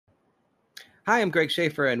Hi, I'm Greg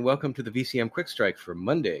Schaefer, and welcome to the VCM Quick Strike for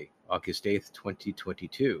Monday, August 8th,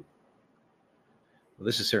 2022. Well,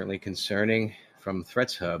 this is certainly concerning. From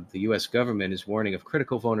Threats Hub, the U.S. government is warning of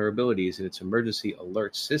critical vulnerabilities in its emergency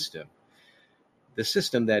alert system. The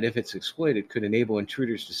system that, if it's exploited, could enable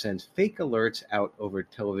intruders to send fake alerts out over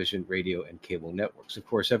television, radio, and cable networks. Of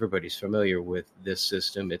course, everybody's familiar with this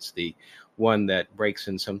system. It's the one that breaks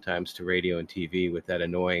in sometimes to radio and TV with that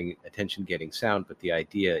annoying attention-getting sound. But the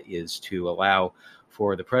idea is to allow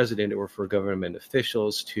for the president or for government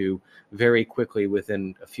officials to very quickly,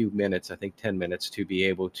 within a few minutes, I think 10 minutes, to be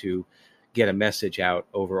able to get a message out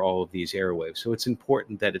over all of these airwaves. So it's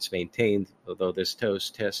important that it's maintained. Although this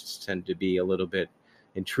tests tend to be a little bit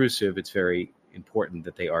intrusive, it's very important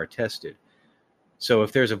that they are tested. So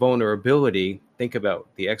if there's a vulnerability, think about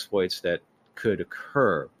the exploits that could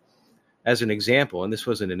occur. As an example, and this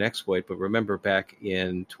wasn't an exploit, but remember back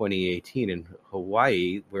in 2018 in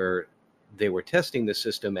Hawaii, where they were testing the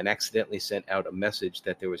system and accidentally sent out a message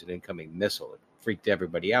that there was an incoming missile. It freaked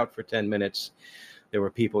everybody out for 10 minutes. There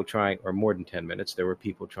were people trying, or more than 10 minutes, there were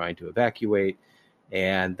people trying to evacuate.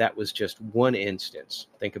 And that was just one instance.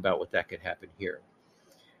 Think about what that could happen here.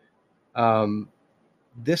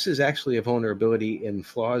 This is actually a vulnerability in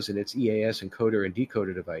flaws in its EAS encoder and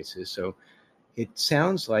decoder devices. So it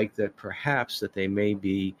sounds like that perhaps that they may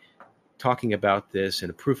be talking about this in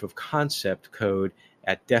a proof of concept code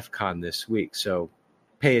at DEF CON this week. So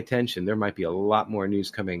pay attention. There might be a lot more news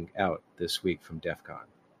coming out this week from DEF CON.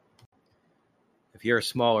 If you're a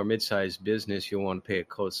small or mid-sized business, you'll want to pay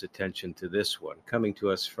close attention to this one. Coming to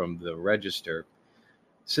us from the Register,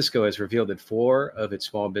 Cisco has revealed that 4 of its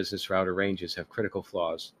small business router ranges have critical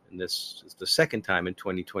flaws. And this is the second time in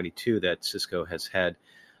 2022 that Cisco has had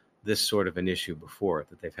this sort of an issue before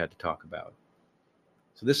that they've had to talk about.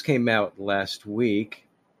 So this came out last week,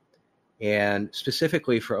 and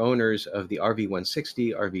specifically for owners of the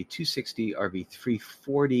RV160, RV260,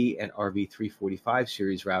 RV340, and RV345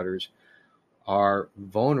 series routers are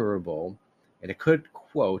vulnerable, and it could,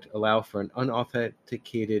 quote, allow for an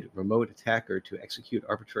unauthenticated remote attacker to execute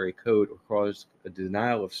arbitrary code or cause a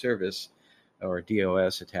denial of service or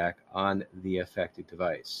DOS attack on the affected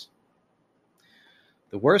device.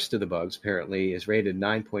 The worst of the bugs, apparently, is rated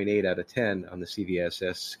 9.8 out of 10 on the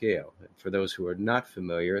CVSS scale. For those who are not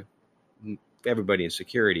familiar, everybody in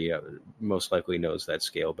security most likely knows that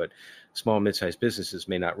scale, but small and mid-sized businesses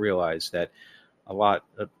may not realize that a lot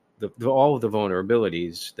of all of the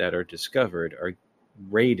vulnerabilities that are discovered are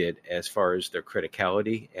rated as far as their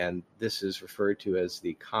criticality, and this is referred to as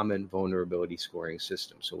the Common Vulnerability Scoring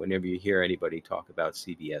System. So whenever you hear anybody talk about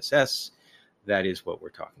CVSS, that is what we're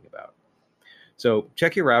talking about. So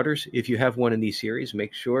check your routers. If you have one in these series,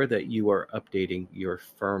 make sure that you are updating your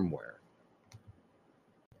firmware.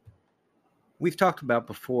 We've talked about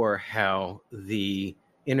before how the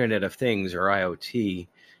Internet of Things, or IoT,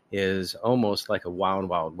 is almost like a wild,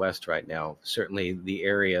 wild west right now. Certainly the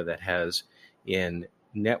area that has in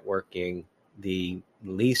networking the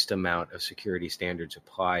least amount of security standards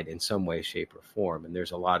applied in some way, shape, or form. And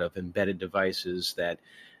there's a lot of embedded devices that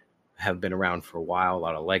have been around for a while, a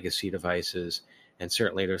lot of legacy devices, and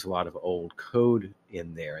certainly there's a lot of old code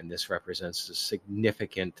in there. And this represents a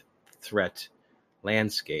significant threat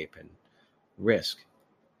landscape and risk.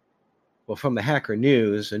 Well, from the Hacker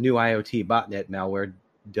News, a new IoT botnet malware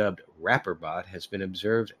dubbed WrapperBot has been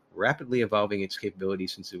observed rapidly evolving its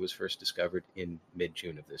capabilities since it was first discovered in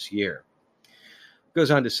mid-June of this year. It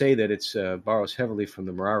goes on to say that it borrows heavily from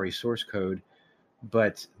the Merari source code,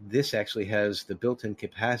 but this actually has the built-in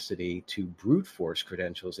capacity to brute force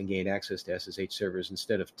credentials and gain access to SSH servers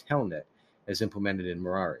instead of Telnet, as implemented in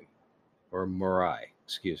Merari.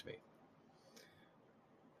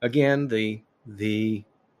 Again, the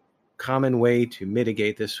common way to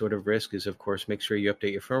mitigate this sort of risk is, of course, make sure you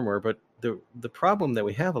update your firmware. But the problem that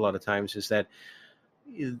we have a lot of times is that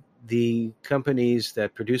the companies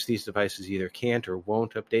that produce these devices either can't or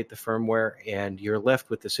won't update the firmware, and you're left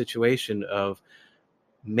with the situation of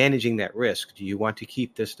managing that risk. Do you want to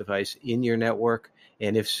keep this device in your network?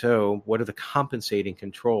 And if so, what are the compensating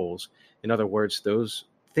controls? In other words, those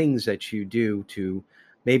things that you do to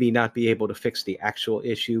maybe not be able to fix the actual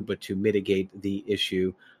issue, but to mitigate the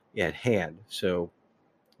issue at hand. So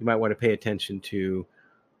you might want to pay attention to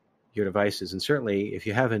your devices. And certainly if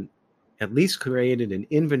you haven't at least created an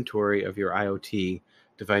inventory of your IoT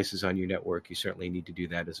devices on your network, you certainly need to do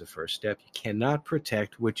that as a first step. You cannot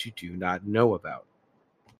protect what you do not know about.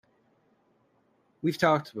 We've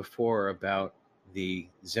talked before about the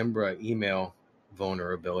Zimbra email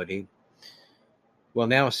vulnerability. Well,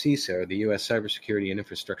 now CISA, the U.S. Cybersecurity and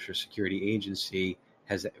Infrastructure Security Agency,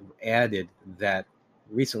 has added that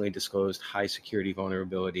recently disclosed high security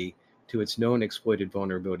vulnerability to its known exploited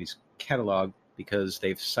vulnerabilities catalog because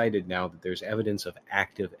they've cited now that there's evidence of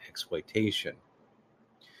active exploitation.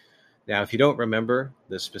 Now, if you don't remember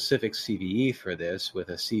the specific CVE for this, with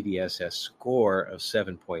a CVSS score of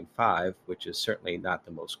 7.5, which is certainly not the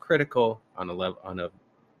most critical on a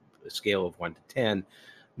scale of 1 to 10,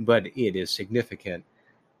 but it is significant.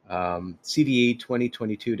 CVE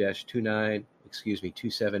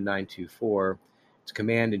 27924, it's a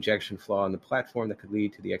command injection flaw in the platform that could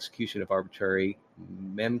lead to the execution of arbitrary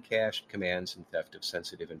memcached commands and theft of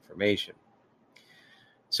sensitive information.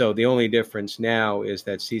 So the only difference now is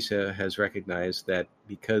that CISA has recognized that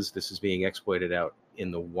because this is being exploited out in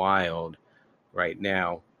the wild right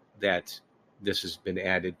now, that this has been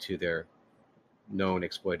added to their known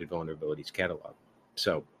exploited vulnerabilities catalog.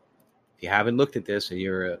 So if you haven't looked at this and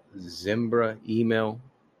you're a Zimbra email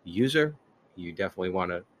user, you definitely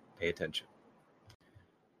want to pay attention.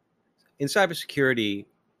 In cybersecurity,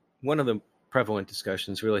 one of the prevalent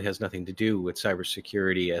discussions really has nothing to do with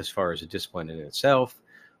cybersecurity as far as a discipline in itself,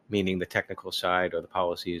 meaning the technical side or the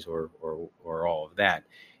policies or all of that.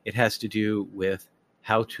 It has to do with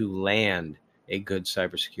how to land a good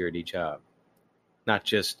cybersecurity job. Not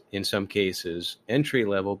just, in some cases, entry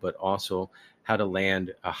level, but also how to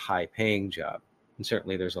land a high-paying job. And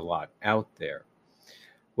certainly there's a lot out there.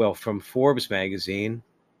 Well, from Forbes magazine,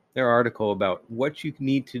 their article about what you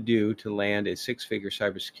need to do to land a six-figure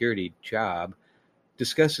cybersecurity job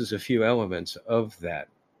discusses a few elements of that.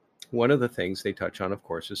 One of the things they touch on, of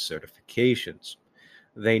course, is certifications.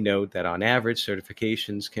 They note that on average,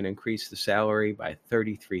 certifications can increase the salary by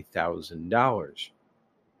 $33,000.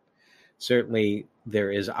 Certainly,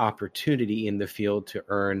 there is opportunity in the field to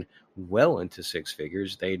earn well into six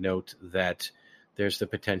figures. They note that there's the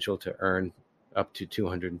potential to earn up to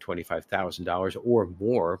 $225,000 or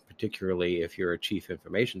more, particularly if you're a chief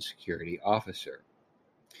information security officer.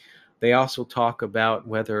 They also talk about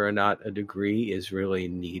whether or not a degree is really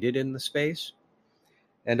needed in the space,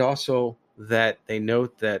 and also that they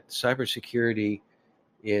note that cybersecurity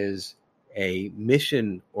is a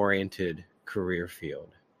mission-oriented career field.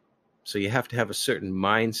 So you have to have a certain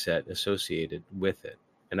mindset associated with it.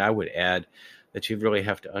 And I would add that you really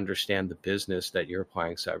have to understand the business that you're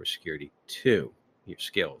applying cybersecurity to, your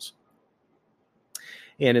skills.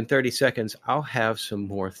 And in 30 seconds, I'll have some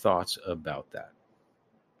more thoughts about that.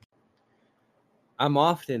 I'm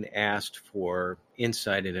often asked for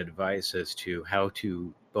insight and advice as to how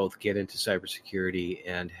to both get into cybersecurity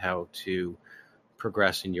and how to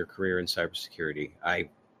progress in your career in cybersecurity. I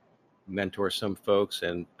mentor some folks,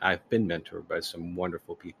 and I've been mentored by some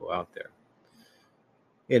wonderful people out there.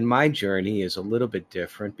 And my journey is a little bit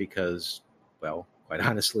different because, well, quite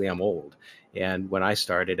honestly, I'm old. And when I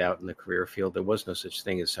started out in the career field, there was no such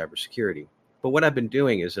thing as cybersecurity. But what I've been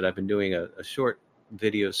doing is that I've been doing a short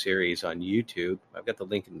video series on YouTube. I've got the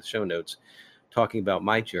link in the show notes talking about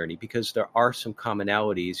my journey because there are some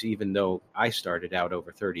commonalities. Even though I started out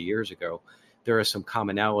over 30 years ago, there are some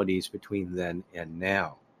commonalities between then and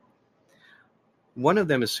now. One of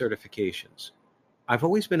them is certifications. I've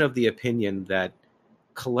always been of the opinion that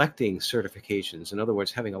collecting certifications, in other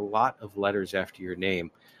words, having a lot of letters after your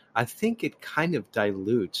name, I think it kind of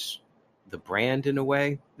dilutes the brand in a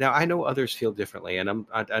way. Now, I know others feel differently, and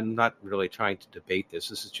I'm not really trying to debate this.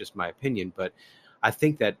 This is just my opinion, but I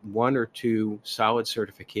think that one or two solid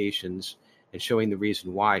certifications and showing the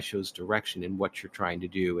reason why shows direction in what you're trying to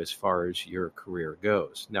do as far as your career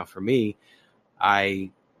goes. Now, for me,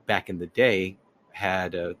 I, back in the day,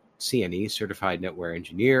 had a CNE, Certified Network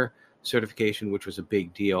Engineer certification, which was a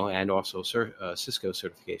big deal, and also Cisco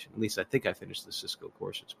certification. At least I think I finished the Cisco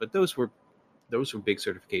courses, but those were big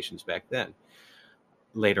certifications back then.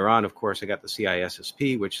 Later on, of course, I got the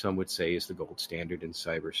CISSP, which some would say is the gold standard in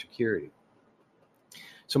cybersecurity.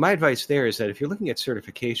 So my advice there is that if you're looking at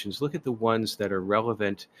certifications, look at the ones that are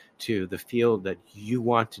relevant to the field that you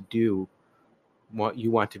want to do, what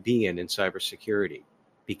you want to be in cybersecurity,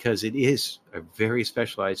 because it is a very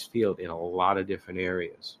specialized field in a lot of different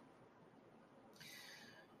areas.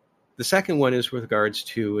 The second one is with regards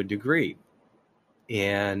to a degree.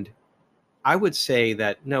 And I would say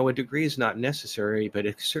that, no, a degree is not necessary, but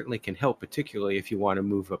it certainly can help, particularly if you want to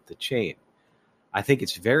move up the chain. I think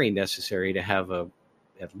it's very necessary to have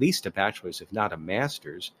at least a bachelor's, if not a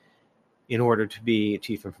master's, in order to be a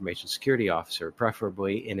chief information security officer,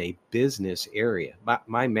 preferably in a business area.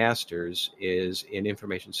 My master's is in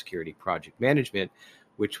information security project management,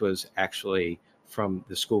 which was actually from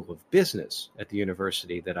the School of Business at the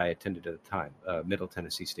university that I attended at the time, Middle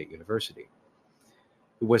Tennessee State University.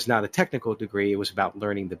 It was not a technical degree. It was about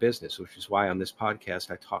learning the business, which is why on this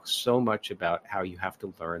podcast I talk so much about how you have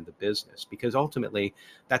to learn the business, because ultimately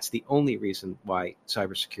that's the only reason why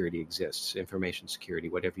cybersecurity exists, information security,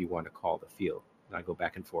 whatever you want to call the field. And I go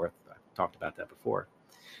back and forth. I've talked about that before.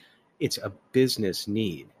 It's a business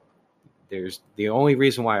need. There's the only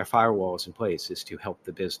reason why a firewall is in place is to help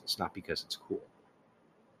the business, not because it's cool.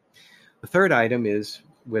 The third item is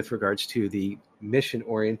with regards to the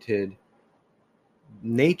mission-oriented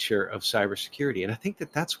nature of cybersecurity. And I think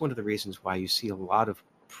that that's one of the reasons why you see a lot of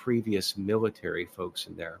previous military folks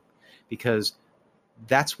in there, because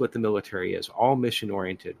that's what the military is, all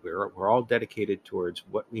mission-oriented. We're all dedicated towards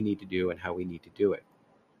what we need to do and how we need to do it.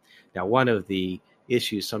 Now, one of the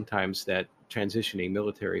issues sometimes that transitioning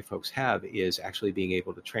military folks have is actually being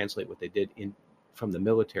able to translate what they did from the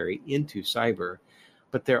military into cyber.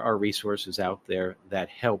 But there are resources out there that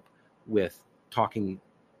help with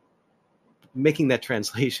making that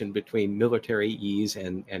translation between military ease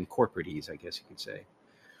and corporate ease, I guess you could say.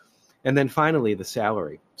 And then finally, the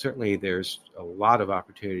salary. Certainly, there's a lot of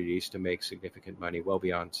opportunities to make significant money, well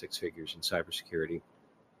beyond six figures in cybersecurity.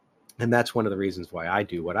 And that's one of the reasons why I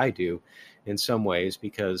do what I do in some ways,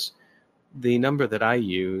 because the number that I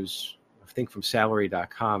use, I think from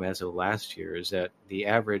salary.com as of last year, is that the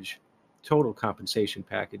average total compensation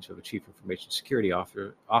package of a chief information security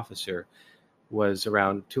officer was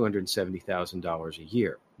around $270,000 a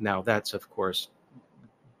year. Now, that's, of course,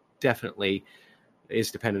 definitely is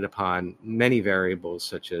dependent upon many variables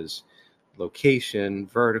such as location,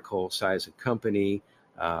 vertical, size of company,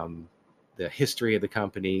 the history of the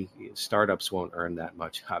company. Startups won't earn that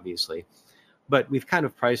much, obviously. But we've kind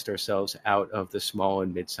of priced ourselves out of the small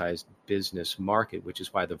and mid-sized business market, which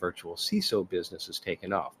is why the virtual CISO business has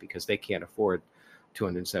taken off, because they can't afford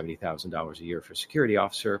 $270,000 a year for a security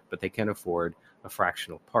officer, but they can afford a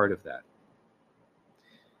fractional part of that.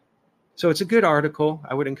 So it's a good article.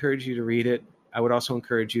 I would encourage you to read it. I would also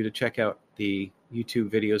encourage you to check out the YouTube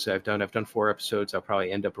videos I've done. I've done 4 episodes. I'll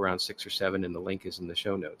probably end up around 6 or 7, and the link is in the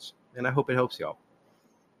show notes. And I hope it helps y'all.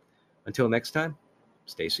 Until next time,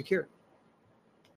 stay secure.